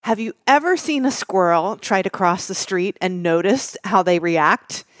Have you ever seen a squirrel try to cross the street and noticed how they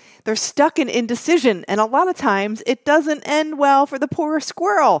react? They're stuck in indecision, and a lot of times it doesn't end well for the poor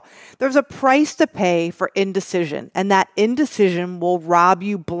squirrel. There's a price to pay for indecision, and that indecision will rob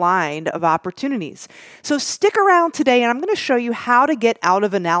you blind of opportunities. So stick around today, and I'm going to show you how to get out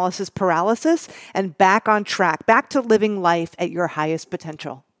of analysis paralysis and back on track, back to living life at your highest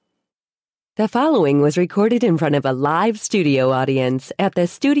potential. The following was recorded in front of a live studio audience at the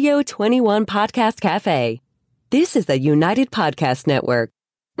Studio 21 Podcast Cafe. This is the United Podcast Network.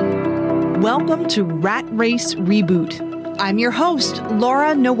 Welcome to Rat Race Reboot. I'm your host,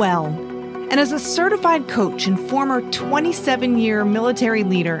 Laura Noel. And as a certified coach and former 27-year military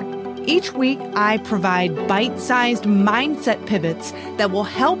leader, each week I provide bite-sized mindset pivots that will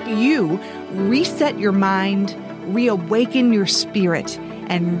help you reset your mind, reawaken your spirit,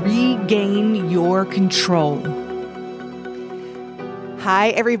 and regain your control.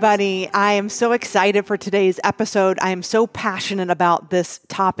 Hi, everybody. I am so excited for today's episode. I am so passionate about this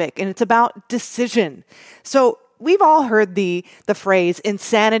topic, and it's about decision. So we've all heard the phrase,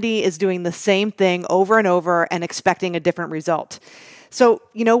 insanity is doing the same thing over and over and expecting a different result. So,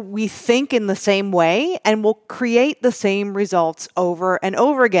 we think in the same way and we'll create the same results over and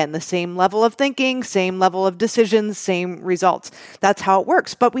over again. The same level of thinking, same level of decisions, same results. That's how it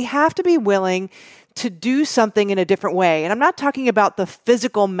works. But we have to be willing to do something in a different way. And I'm not talking about the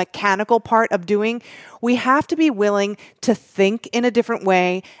physical, mechanical part of doing. We have to be willing to think in a different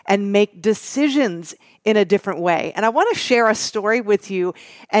way and make decisions in a different way. And I want to share a story with you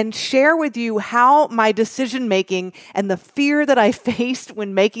and share with you how my decision making and the fear that I faced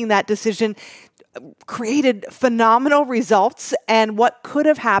when making that decision created phenomenal results and what could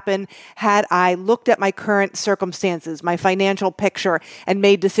have happened had I looked at my current circumstances, my financial picture, and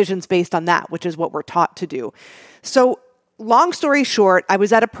made decisions based on that, which is what we're taught to do. So long story short, I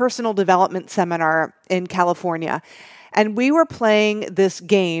was at a personal development seminar in California, and we were playing this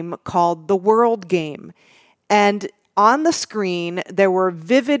game called the World Game. And on the screen, there were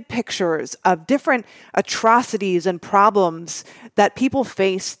vivid pictures of different atrocities and problems that people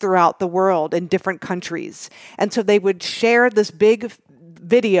face throughout the world in different countries. And so they would share this big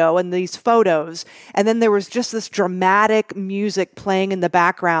video and these photos, and then there was just this dramatic music playing in the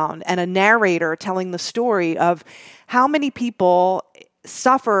background and a narrator telling the story of how many people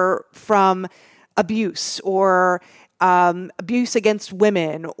suffer from abuse or abuse against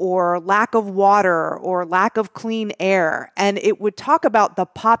women or lack of water or lack of clean air. And it would talk about the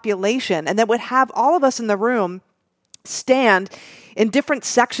population, and that would have all of us in the room stand in different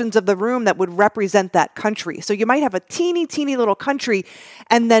sections of the room that would represent that country. So you might have a teeny little country,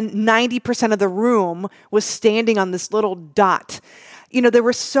 and then 90% of the room was standing on this little dot. There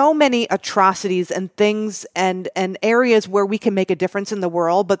were so many atrocities and things and areas where we can make a difference in the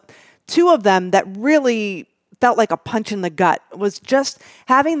world, but two of them that really felt like a punch in the gut was just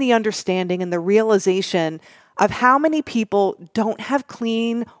having the understanding and the realization of how many people don't have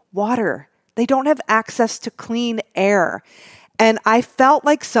clean water. They don't have access to clean air. And I felt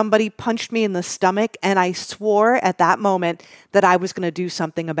like somebody punched me in the stomach, and I swore at that moment that I was going to do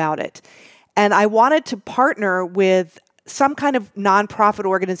something about it. And I wanted to partner with some kind of nonprofit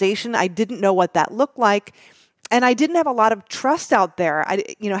organization. I didn't know what that looked like. And I didn't have a lot of trust out there.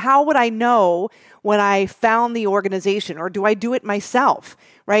 How would I know when I found the organization, or do I do it myself,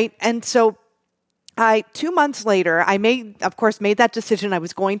 right? And so 2 months later, I made that decision. I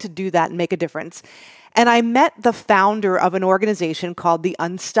was going to do that and make a difference. And I met the founder of an organization called the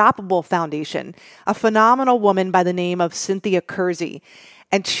Unstoppable Foundation, a phenomenal woman by the name of Cynthia Kersey.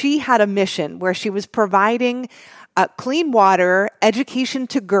 And she had a mission where she was providing clean water, education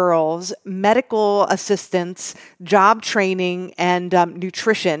to girls, medical assistance, job training, and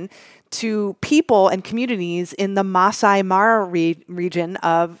nutrition to people and communities in the Masai Mara region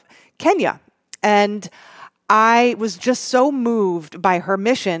of Kenya. And I was just so moved by her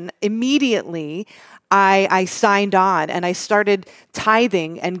mission. Immediately, I signed on and I started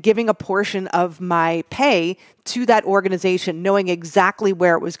tithing and giving a portion of my pay to that organization, knowing exactly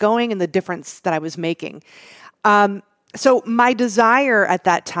where it was going and the difference that I was making. So my desire at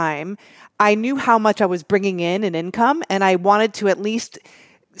that time, I knew how much I was bringing in income, and I wanted to at least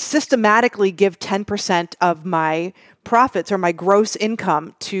systematically give 10% of my profits or my gross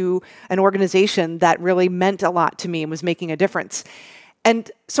income to an organization that really meant a lot to me and was making a difference. And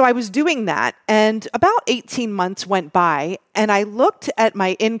so I was doing that, and about 18 months went by, and I looked at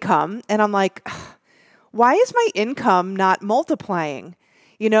my income, and I'm like, why is my income not multiplying?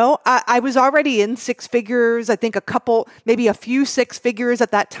 I was already in six figures, I think maybe a few six figures at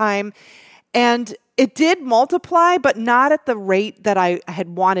that time. And it did multiply, but not at the rate that I had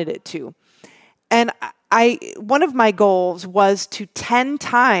wanted it to. And one of my goals was to 10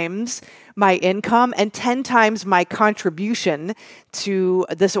 times my income and 10 times my contribution to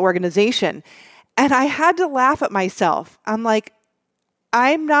this organization. And I had to laugh at myself. I'm like,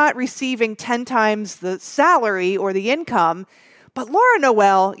 I'm not receiving 10 times the salary or the income, but Laura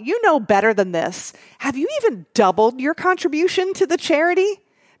Noel, you know better than this. Have you even doubled your contribution to the charity?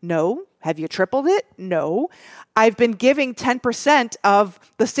 No. Have you tripled it? No. I've been giving 10% of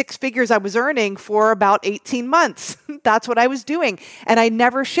the 6 figures I was earning for about 18 months. That's what I was doing. And I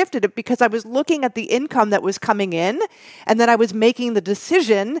never shifted it because I was looking at the income that was coming in, and then I was making the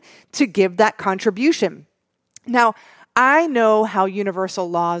decision to give that contribution. Now, I know how universal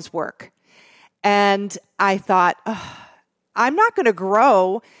laws work. And I thought, I'm not going to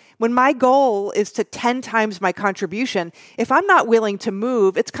grow when my goal is to 10 times my contribution. If I'm not willing to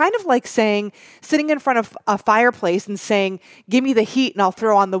move, it's kind of like sitting in front of a fireplace and saying, give me the heat and I'll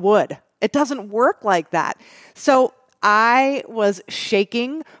throw on the wood. It doesn't work like that. So I was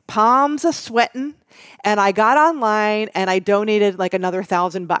shaking, palms a sweating, and I got online and I donated like another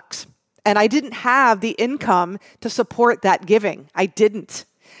 $1,000. And I didn't have the income to support that giving. I didn't.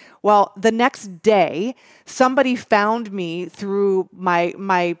 Well, the next day, somebody found me through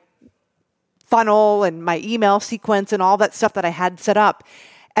my funnel and my email sequence and all that stuff that I had set up.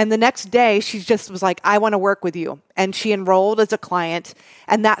 And the next day, she just was like, I want to work with you. And she enrolled as a client,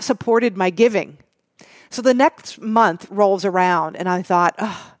 and that supported my giving. So the next month rolls around, and I thought,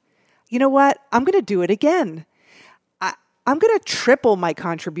 you know what? I'm going to do it again. I'm going to triple my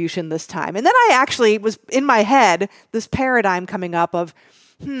contribution this time. And then I actually was in my head, this paradigm coming up of,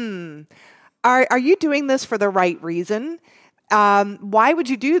 are you doing this for the right reason? Why would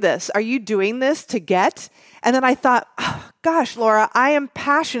you do this? Are you doing this to get? And then I thought, gosh, Laura, I am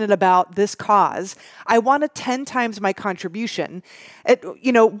passionate about this cause. I want to 10 times my contribution.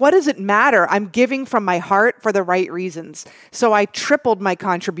 What does it matter? I'm giving from my heart for the right reasons. So I tripled my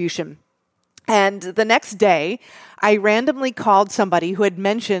contribution. And the next day, I randomly called somebody who had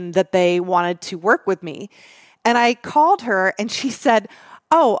mentioned that they wanted to work with me. And I called her and she said,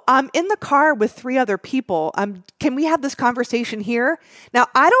 I'm in the car with 3 other people. Can we have this conversation here? Now,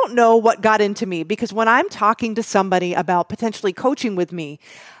 I don't know what got into me, because when I'm talking to somebody about potentially coaching with me,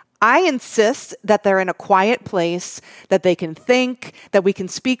 I insist that they're in a quiet place, that they can think, that we can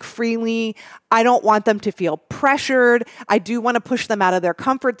speak freely. I don't want them to feel pressured. I do want to push them out of their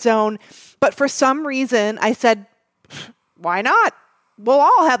comfort zone. But for some reason, I said, why not? We'll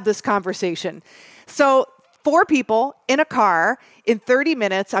all have this conversation. So 4 people in a car, in 30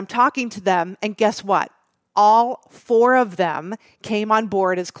 minutes, I'm talking to them, and guess what? All 4 of them came on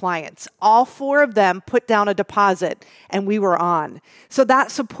board as clients. All 4 of them put down a deposit, and we were on. So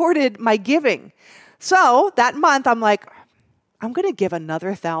that supported my giving. So that month, I'm like, I'm going to give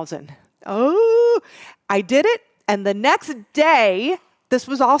another $1,000. I did it. And the next day, this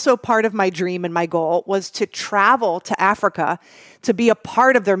was also part of my dream and my goal, was to travel to Africa to be a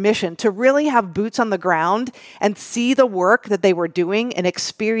part of their mission, to really have boots on the ground and see the work that they were doing and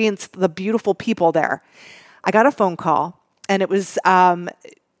experience the beautiful people there. I got a phone call, and it was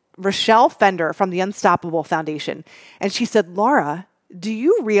Rochelle Fender from the Unstoppable Foundation. And she said, Laura, do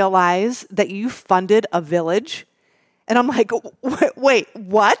you realize that you funded a village? And I'm like, wait,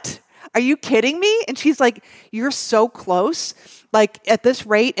 what? Are you kidding me? And she's like, you're so close. Like, at this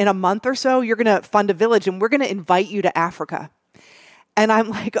rate, in a month or so, you're going to fund a village, and we're going to invite you to Africa. And I'm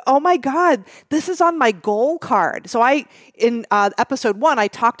like, oh my God, this is on my goal card. So in episode 1, I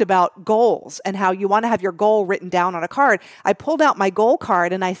talked about goals and how you want to have your goal written down on a card. I pulled out my goal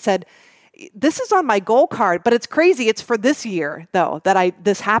card and I said, this is on my goal card, but it's crazy. It's for this year, though, that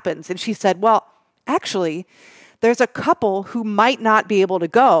this happens. And she said, well, actually, there's a couple who might not be able to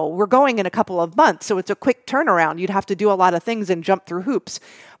go. We're going in a couple of months, so it's a quick turnaround. You'd have to do a lot of things and jump through hoops.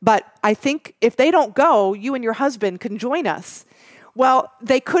 But I think if they don't go, you and your husband can join us. Well,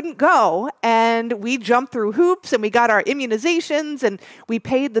 they couldn't go, and we jumped through hoops, and we got our immunizations, and we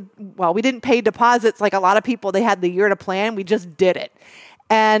didn't pay deposits like a lot of people. They had the year to plan. We just did it.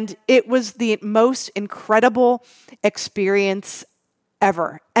 And it was the most incredible experience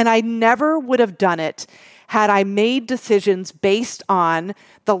ever. And I never would have done it had I made decisions based on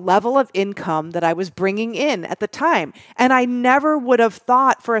the level of income that I was bringing in at the time. And I never would have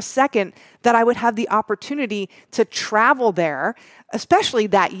thought for a second that I would have the opportunity to travel there, especially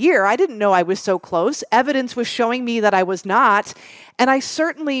that year. I didn't know I was so close. Evidence was showing me that I was not. And I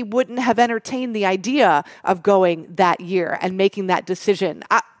certainly wouldn't have entertained the idea of going that year and making that decision.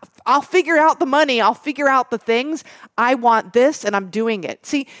 I'll figure out the money. I'll figure out the things. I want this, and I'm doing it.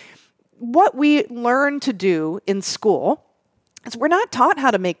 See, what we learn to do in school is we're not taught how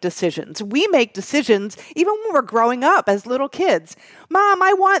to make decisions. We make decisions even when we're growing up as little kids. Mom,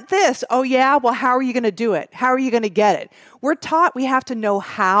 I want this. Oh yeah? Well, how are you going to do it? How are you going to get it? We're taught we have to know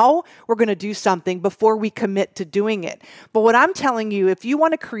how we're going to do something before we commit to doing it. But what I'm telling you, if you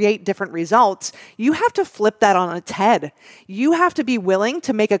want to create different results, you have to flip that on its head. You have to be willing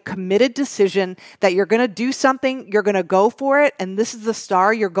to make a committed decision that you're going to do something, you're going to go for it, and this is the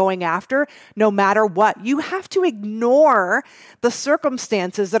star you're going after no matter what. You have to ignore the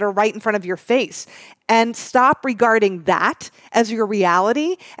circumstances that are right in front of your face and stop regarding that as your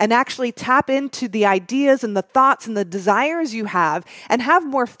reality and actually tap into the ideas and the thoughts and the desires you have and have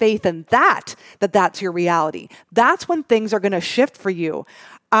more faith in that's your reality. That's when things are going to shift for you.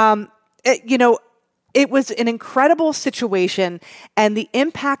 It was an incredible situation, and the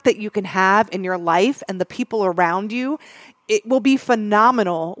impact that you can have in your life and the people around you, it will be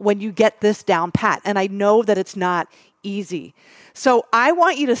phenomenal when you get this down pat. And I know that it's not easy. So I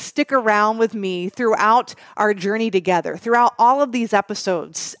want you to stick around with me throughout our journey together, throughout all of these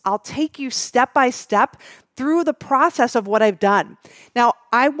episodes. I'll take you step by step through the process of what I've done. Now,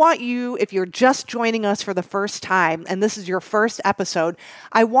 I want you, if you're just joining us for the first time, and this is your first episode,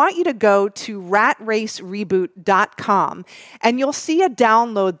 I want you to go to ratracereboot.com, and you'll see a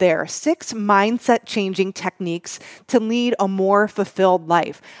download there, 6 mindset-changing techniques to lead a more fulfilled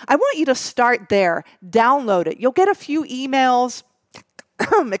life. I want you to start there, download it. You'll get a few emails.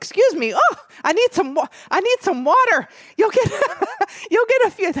 Excuse me. Oh, I need some water. You'll get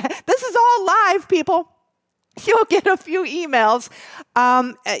a few. This is all live, people. You'll get a few emails,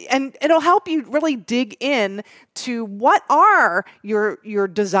 and it'll help you really dig in to what are your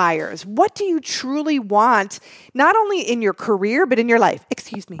desires. What do you truly want, not only in your career, but in your life?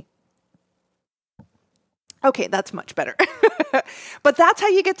 Excuse me. Okay, that's much better. But that's how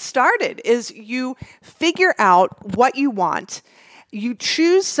you get started, is you figure out what you want. You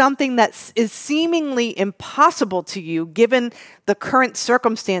choose something that is seemingly impossible to you given the current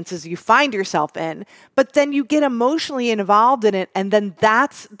circumstances you find yourself in, but then you get emotionally involved in it, and then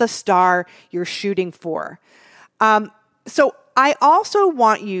that's the star you're shooting for. So I also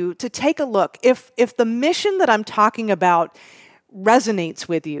want you to take a look. If the mission that I'm talking about resonates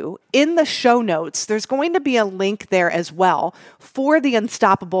with you, in the show notes, there's going to be a link there as well for the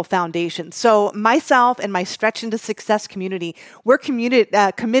Unstoppable Foundation. So myself and my Stretch into Success community, we're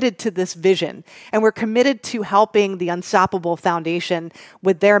committed to this vision, and we're committed to helping the Unstoppable Foundation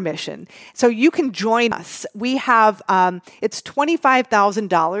with their mission. So you can join us. We have, it's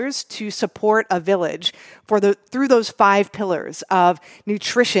 $25,000 to support a village through those 5 pillars of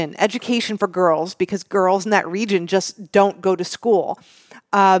nutrition, education for girls, because girls in that region just don't go to school.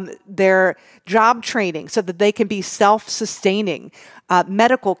 Their job training so that they can be self-sustaining,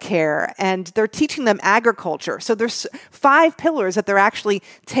 medical care, and they're teaching them agriculture. So there's 5 pillars that they're actually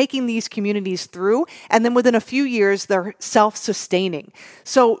taking these communities through, and then within a few years, they're self-sustaining.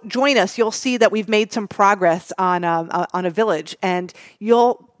 So join us. You'll see that we've made some progress on a village, and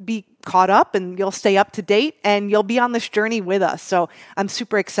you'll be caught up, and you'll stay up to date, and you'll be on this journey with us. So I'm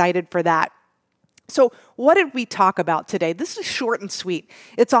super excited for that. So what did we talk about today? This is short and sweet.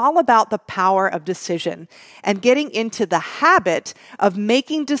 It's all about the power of decision and getting into the habit of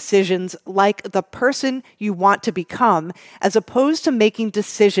making decisions like the person you want to become, as opposed to making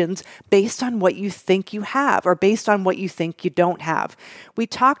decisions based on what you think you have or based on what you think you don't have. We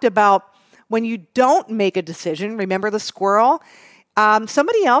talked about when you don't make a decision, remember the squirrel?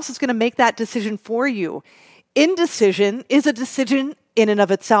 Somebody else is going to make that decision for you. Indecision is a decision in and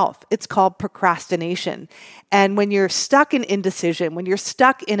of itself. It's called procrastination. And when you're stuck in indecision, when you're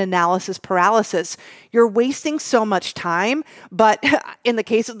stuck in analysis paralysis, you're wasting so much time. But in the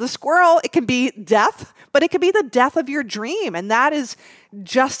case of the squirrel, it can be death, but it could be the death of your dream. And that is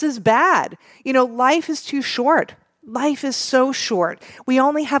just as bad. Life is too short. Life is so short. We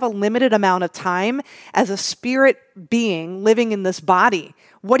only have a limited amount of time as a spirit being living in this body.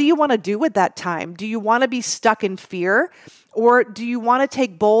 What do you want to do with that time? Do you want to be stuck in fear, or do you want to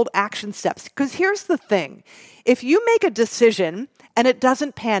take bold action steps? Because here's the thing. If you make a decision and it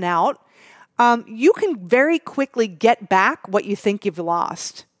doesn't pan out, you can very quickly get back what you think you've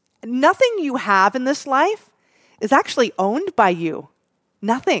lost. Nothing you have in this life is actually owned by you.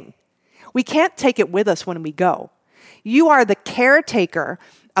 Nothing. We can't take it with us when we go. You are the caretaker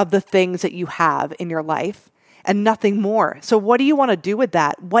of the things that you have in your life and nothing more. So what do you want to do with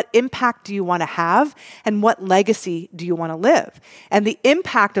that? What impact do you want to have? And what legacy do you want to live? And the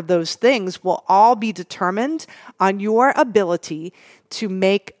impact of those things will all be determined on your ability to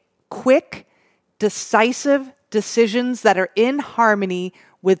make quick, decisive decisions that are in harmony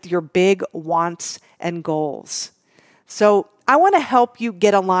with your big wants and goals. So I want to help you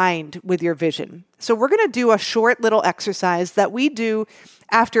get aligned with your vision. So we're going to do a short little exercise that we do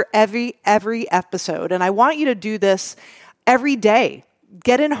after every episode. And I want you to do this every day.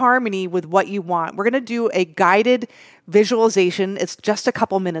 Get in harmony with what you want. We're going to do a guided visualization. It's just a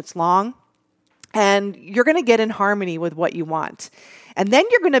couple minutes long. And you're going to get in harmony with what you want. And then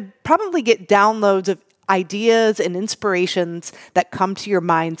you're going to probably get downloads of ideas and inspirations that come to your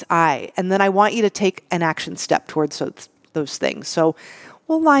mind's eye. And then I want you to take an action step towards those things. So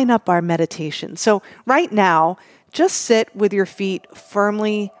we'll line up our meditation. So right now, just sit with your feet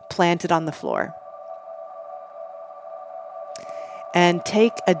firmly planted on the floor. And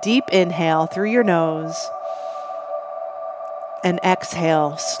take a deep inhale through your nose and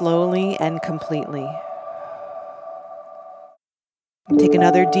exhale slowly and completely. Take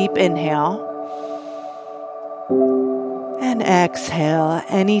another deep inhale and exhale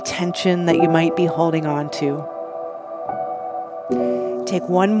any tension that you might be holding on to. Take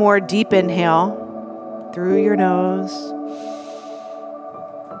one more deep inhale through your nose.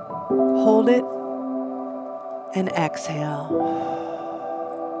 Hold it and exhale.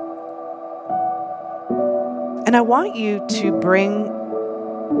 And I want you to bring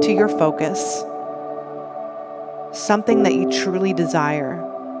to your focus something that you truly desire.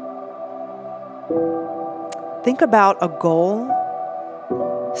 Think about a goal,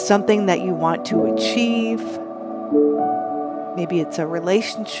 something that you want to achieve. Maybe it's a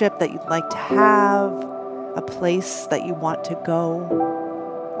relationship that you'd like to have, a place that you want to go,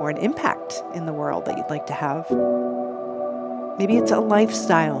 or an impact in the world that you'd like to have. Maybe it's a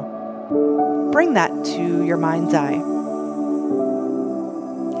lifestyle. Bring that to your mind's eye.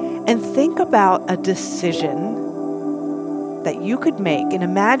 And think about a decision that you could make, and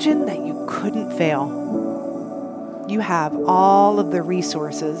imagine that you couldn't fail. You have all of the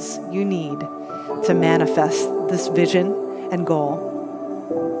resources you need to manifest this vision and goal.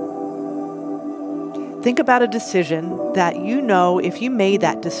 Think about a decision that you know if you made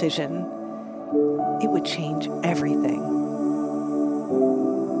that decision, it would change everything.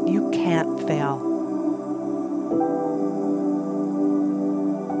 You can't fail.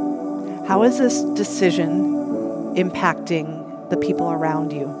 How is this decision impacting the people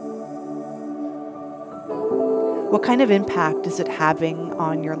around you? What kind of impact is it having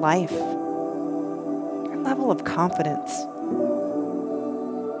on your life? Your level of confidence?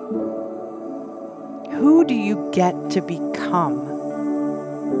 Who do you get to become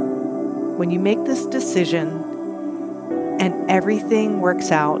when you make this decision and everything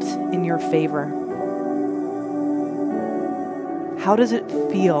works out in your favor? How does it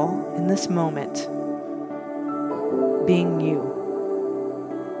feel in this moment being you?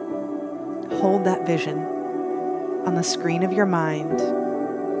 Hold that vision on the screen of your mind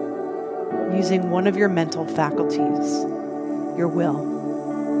using one of your mental faculties, your will.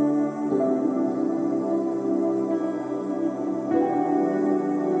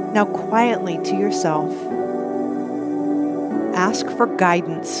 Now quietly to yourself, ask for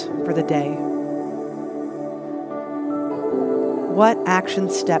guidance for the day. What action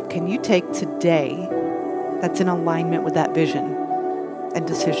step can you take today that's in alignment with that vision and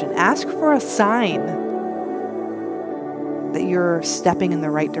decision? Ask for a sign that you're stepping in the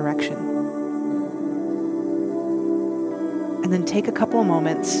right direction. And then take a couple of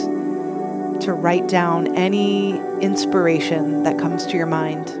moments to write down any inspiration that comes to your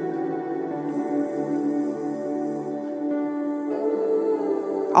mind.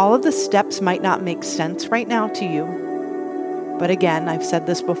 All of the steps might not make sense right now to you, but again, I've said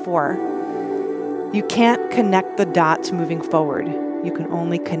this before, you can't connect the dots moving forward. You can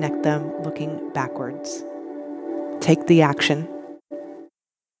only connect them looking backwards. Take the action.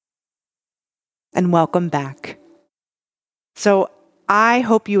 And welcome back. So I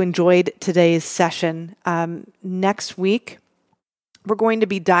hope you enjoyed today's session. Next week, we're going to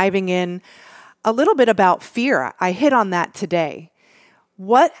be diving in a little bit about fear. I hit on that today.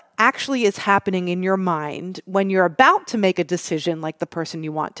 What actually is happening in your mind when you're about to make a decision like the person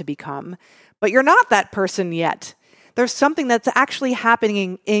you want to become, but you're not that person yet? There's something that's actually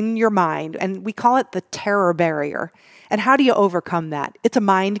happening in your mind, and we call it the terror barrier. And how do you overcome that? It's a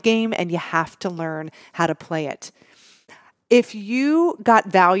mind game, and you have to learn how to play it. If you got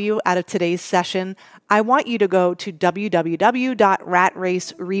value out of today's session, I want you to go to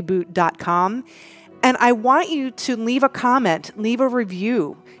www.ratracereboot.com. And I want you to leave a comment, leave a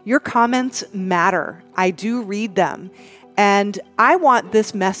review. Your comments matter. I do read them. And I want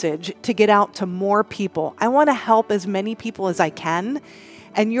this message to get out to more people. I want to help as many people as I can.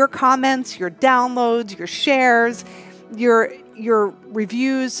 And your comments, your downloads, your shares, your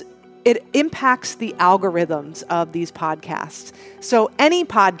reviews, it impacts the algorithms of these podcasts. So any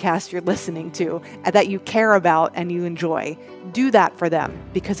podcast you're listening to that you care about and you enjoy, do that for them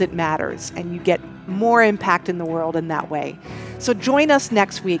because it matters and you get more impact in the world in that way. So join us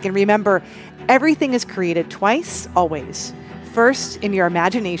next week. And remember, everything is created twice, always. First in your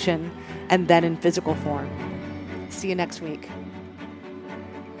imagination and then in physical form. See you next week.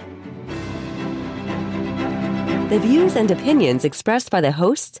 The views and opinions expressed by the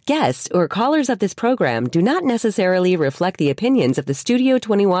hosts, guests, or callers of this program do not necessarily reflect the opinions of the Studio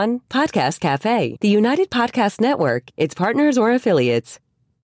 21 Podcast Cafe, the United Podcast Network, its partners, or affiliates.